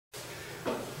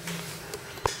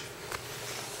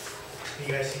Can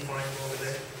you guys see fine from over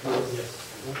there? Yes.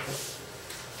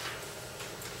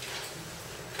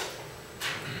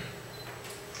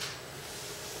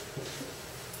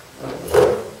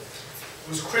 It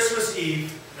was Christmas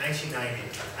Eve,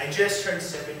 1990. I just turned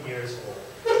 7 years old.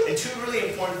 And two really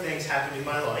important things happened in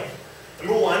my life.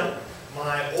 Number one,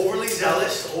 my overly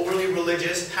zealous, overly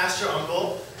religious pastor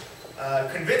uncle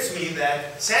convinced me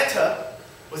that Santa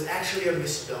was actually a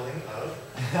misspelling of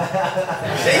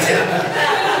Satan.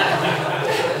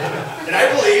 And I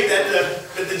believed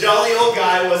that the jolly old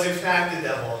guy was in fact the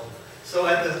devil. So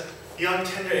at the young,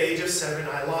 tender age of 7,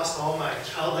 I lost all my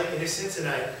childlike innocence and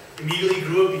I immediately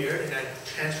grew a beard and I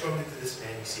transformed into this man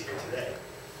you see here today.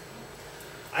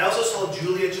 I also saw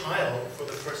Julia Child for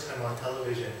the first time on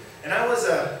television, and I was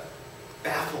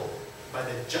baffled by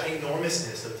the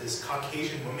ginormousness of this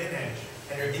Caucasian woman and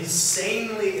her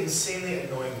insanely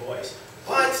annoying voice.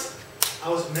 But I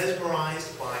was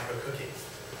mesmerized by her cooking.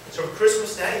 So for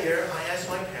Christmas that year, I asked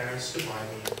my parents to buy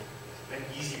me an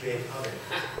Easy Bake Oven.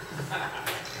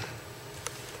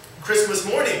 Christmas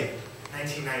morning,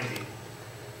 1990.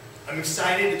 I'm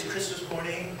excited, it's Christmas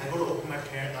morning. I go to open my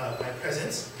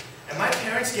presents, and my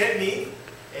parents get me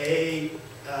a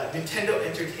Nintendo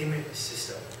Entertainment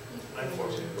System,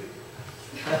 unfortunately.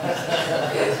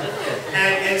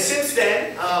 and since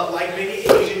then, like many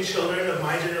Asian children of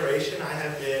my generation, I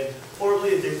have been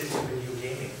horribly addicted to video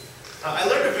gaming. I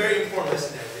learned a very important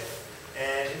lesson that day,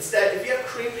 and it's that if you have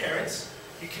Korean parents,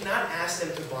 you cannot ask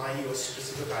them to buy you a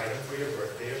specific item for your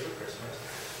birthday or for Christmas.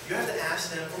 You have to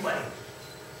ask them for money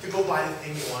to go buy the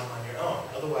thing you want on your own.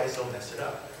 Otherwise, they'll mess it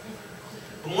up.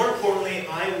 But more importantly,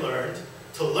 I learned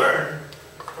to learn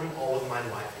from all of my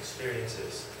life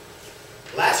experiences.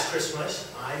 Last Christmas,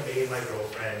 I made my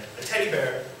girlfriend a teddy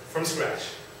bear from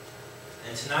scratch.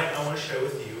 And tonight, I want to share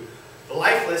with you the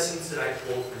life lessons that I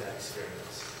pulled from that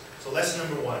experience. So lesson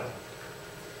number one,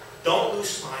 don't lose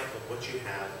sight of what you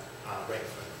have right in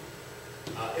front of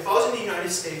you. If I was in the United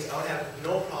States, I would have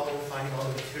no problem finding all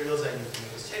the materials I need to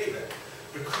make this teddy bear.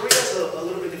 But Korea is a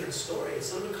little bit different story.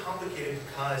 It's a little bit complicated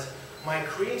because my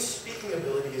Korean speaking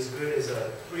ability is good as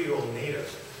a 3-year-old native.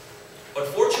 But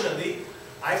fortunately,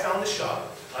 I found a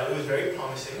shop. It was very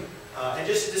promising. And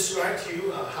just to describe to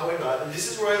you how I got, and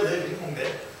this is where I live in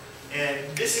Hongdae.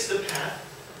 And this is the path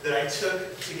that I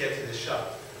took to get to this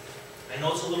shop. I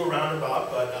know it's a little roundabout,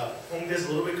 but Hongdae is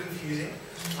a little bit confusing.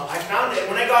 I found it, and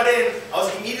when I got in, I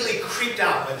was immediately creeped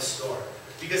out by the store.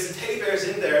 Because the teddy bears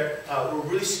in there were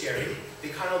really scary. They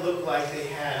kind of looked like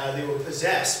they were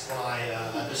possessed by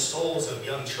the souls of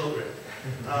young children.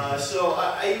 So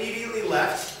I immediately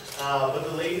left, but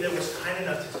the lady there was kind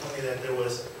enough to tell me that there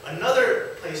was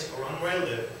another place around where I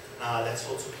live that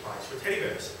sold supplies for teddy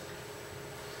bears.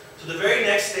 So the very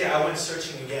next day I went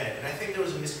searching again, and I think there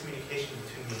was a miscommunication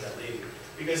between me and that lady.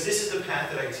 Because this is the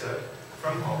path that I took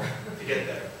from home to get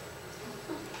there.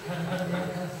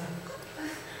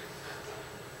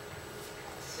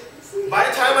 By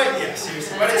the time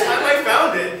I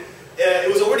found it, it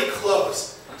was already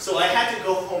closed. So I had to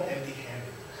go home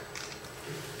empty-handed.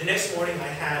 The next morning I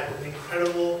had an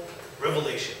incredible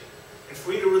revelation. And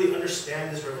for you to really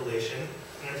understand this revelation,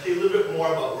 I'm going to tell you a little bit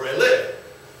more about where I live.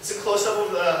 It's a close-up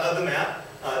of the map.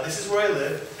 This is where I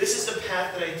live. This is the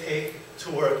path that I take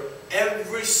to work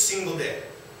every single day,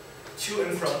 to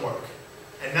and from work.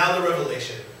 And now the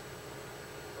revelation.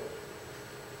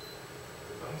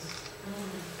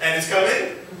 And it's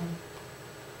coming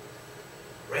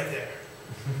right there.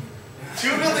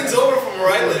 2 buildings over from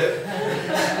where I live.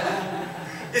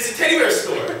 It's a teddy bear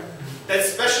store that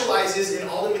specializes in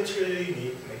all the material you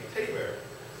need to make a teddy bear.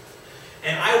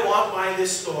 And I walk by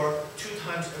this store 2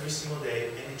 times every single day,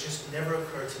 and it just never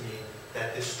occurred to me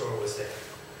that this store was there.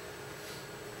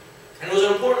 And it was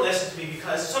an important lesson to me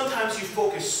because sometimes you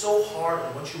focus so hard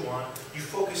on what you want, you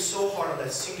focus so hard on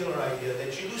that singular idea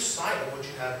that you lose sight of what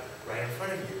you have right in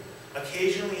front of you.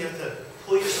 Occasionally you have to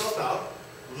pull yourself out,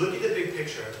 look at the big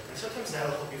picture, and sometimes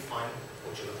that'll help you find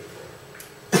what you're looking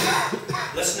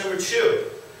for. Lesson number 2,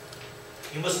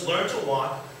 you must learn to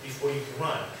walk before you can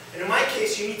run. And in my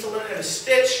case, you need to learn how to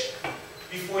stitch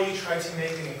before you try to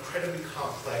make an incredibly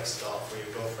complex doll for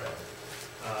your girlfriend.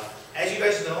 As you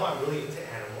guys know, I'm really into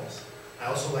animals. I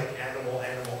also like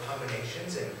animal-animal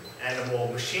combinations and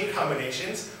animal-machine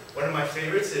combinations. One of my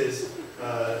favorites is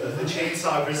the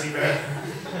chainsaw grizzly bear.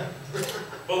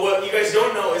 But what you guys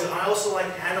don't know is I also like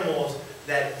animals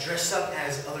that dress up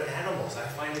as other animals. I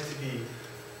find it to be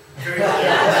very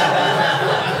hilarious.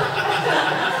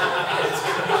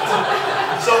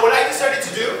 So what I decided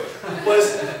to do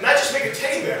was not just make a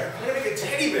teddy bear. I'm going to make a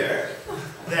teddy bear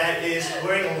that is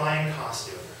wearing a lion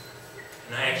costume.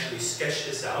 And I actually sketched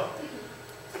this out.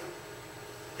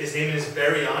 His name is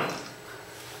Baryon.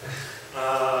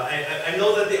 I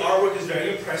know that the artwork is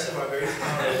very impressive. I'm very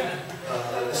proud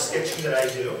of the sketching that I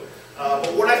do.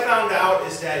 But what I found out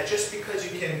is that just because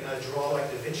you can draw like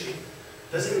Da Vinci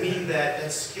doesn't mean that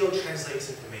that skill translates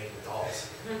into making dolls.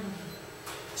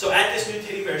 So at this new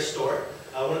teddy bear store,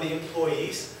 one of the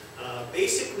employees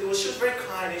basically, well, she was very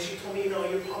kind and she told me, you know,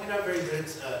 you're probably not very good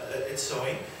at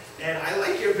sewing. And I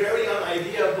like your very young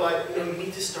idea, but you know, you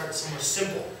need to start somewhere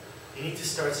simple. You need to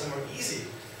start somewhere easy.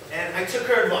 And I took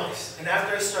her advice. And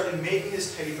after I started making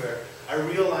this teddy bear, I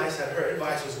realized that her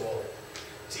advice was golden.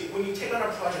 See, when you take on a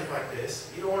project like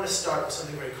this, you don't want to start with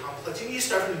something very complex. You need to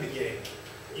start from the beginning.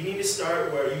 You need to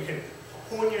start where you can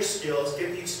hone your skills,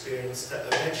 get the experience to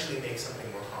eventually make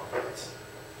something more complex.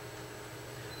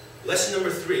 Lesson number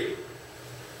 3.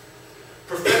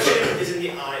 Perfection is in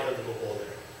the eye of the beholder.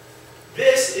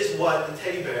 This is what the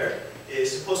teddy bear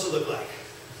is supposed to look like.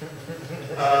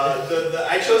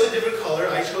 I chose a different color.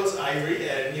 I chose ivory,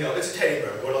 and you know, it's a teddy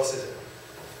bear. What else is it?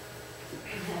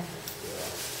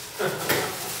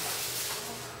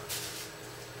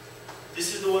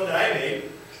 This is the one that I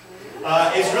made.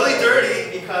 It's really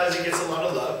dirty because it gets a lot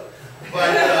of love.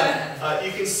 But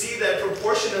you can see that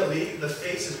proportionately, the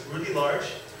face is really large.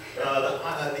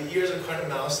 The ears are kind of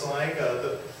mouse-like.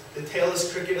 The tail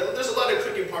is cricket. There's a lot of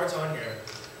cricket parts on here.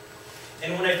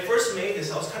 And when I first made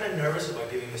this, I was kind of nervous about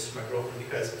giving this to my girlfriend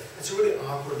because it's a really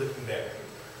awkward-looking bear.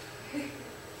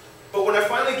 But when I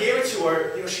finally gave it to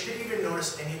her, you know, she didn't even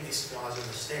notice any of these flaws or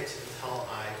mistakes until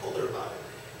I told her about it.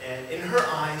 And in her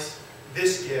eyes,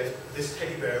 this gift, this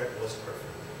teddy bear, was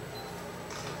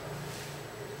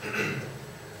perfect.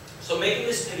 So making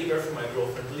this teddy bear for my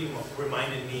girlfriend really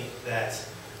reminded me that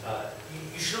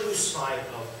you shouldn't lose sight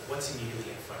of what's immediately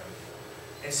in front of you.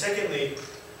 And secondly,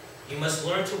 you must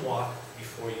learn to walk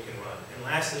before you can run. And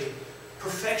lastly,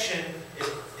 perfection is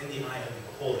in the eye of the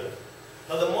beholder.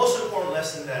 Now the most important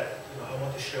lesson that I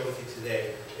want to share with you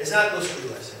today is not those 3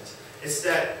 lessons. It's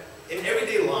that in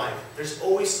everyday life, there's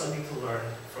always something to learn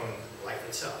from life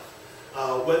itself.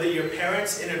 Whether your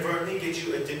parents inadvertently get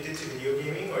you addicted to video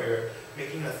gaming or you're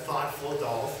making a thoughtful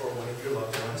doll for one of your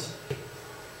loved ones,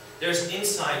 there's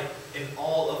insight in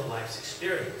all of life's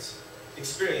experiences.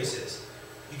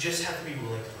 You just have to be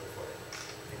willing to